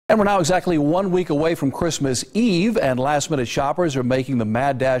And we're now exactly 1 week away from Christmas Eve, and last-minute shoppers are making the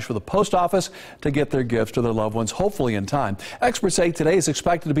mad dash for the post office to get their gifts to their loved ones, hopefully in time. Experts say today is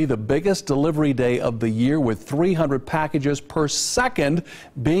expected to be the biggest delivery day of the year, with 300 packages per second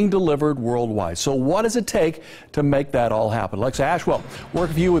being delivered worldwide. So what does it take to make that all happen? Alexa Ashwell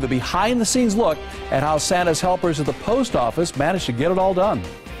working for you with a behind-the-scenes look at how Santa's helpers at the post office managed to get it all done.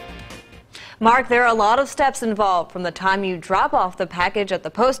 Mark, there are a lot of steps involved, from the time you drop off the package at the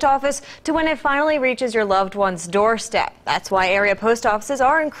post office to when it finally reaches your loved one's doorstep. That's why area post offices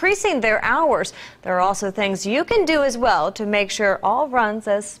are increasing their hours. There are also things you can do as well to make sure all runs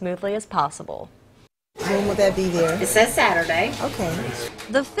as smoothly as possible. When will that be there? It says Saturday. Okay.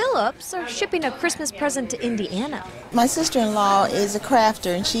 The Phillips are shipping a Christmas present to Indiana. My sister-in-law is a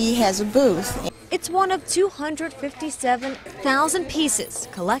crafter and she has a booth. It's one of 257,000 pieces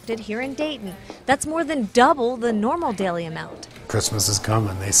collected here in Dayton. That's more than double the normal daily amount. Christmas is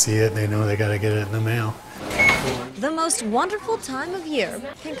coming. They see it, they know they got to get it in the mail. The most wonderful time of year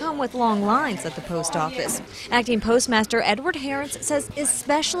can come with long lines at the post office. Acting Postmaster Edward Herentz says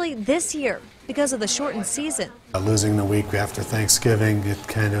especially this year because of the shortened season. Losing the week after Thanksgiving, it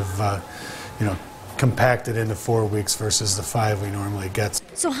kind of, compacted into 4 weeks versus the 5 we normally get.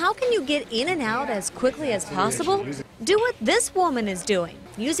 So how can you get in and out as quickly as possible? Do what this woman is doing,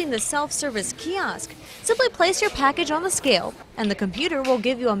 using the self-service kiosk. Simply place your package on the scale and the computer will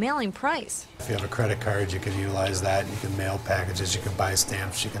give you a mailing price. If you have a credit card, you can utilize that. You can mail packages, you can buy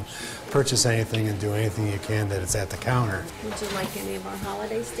stamps, you can purchase anything and do anything you can that it's at the counter. Would you like any of our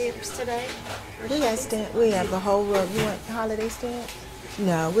holiday stamps today? We have the whole rug. You want holiday stamps?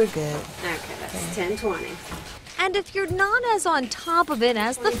 No, we're good. Okay, that's $10.20. And if you're not as on top of it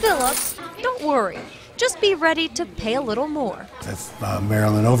as the Phillips, don't worry. Just be ready to pay a little more. If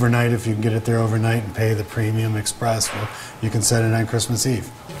Maryland overnight, if you can get it there overnight and pay the premium express, well, you can set it on Christmas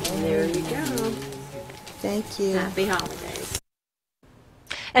Eve. There you go. Thank you. Happy holidays.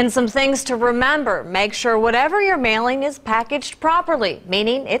 And some things to remember. Make sure whatever you're mailing is packaged properly,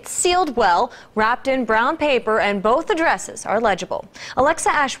 meaning it's sealed well, wrapped in brown paper, and both addresses are legible. Alexa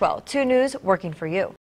Ashwell, 2 News, working for you.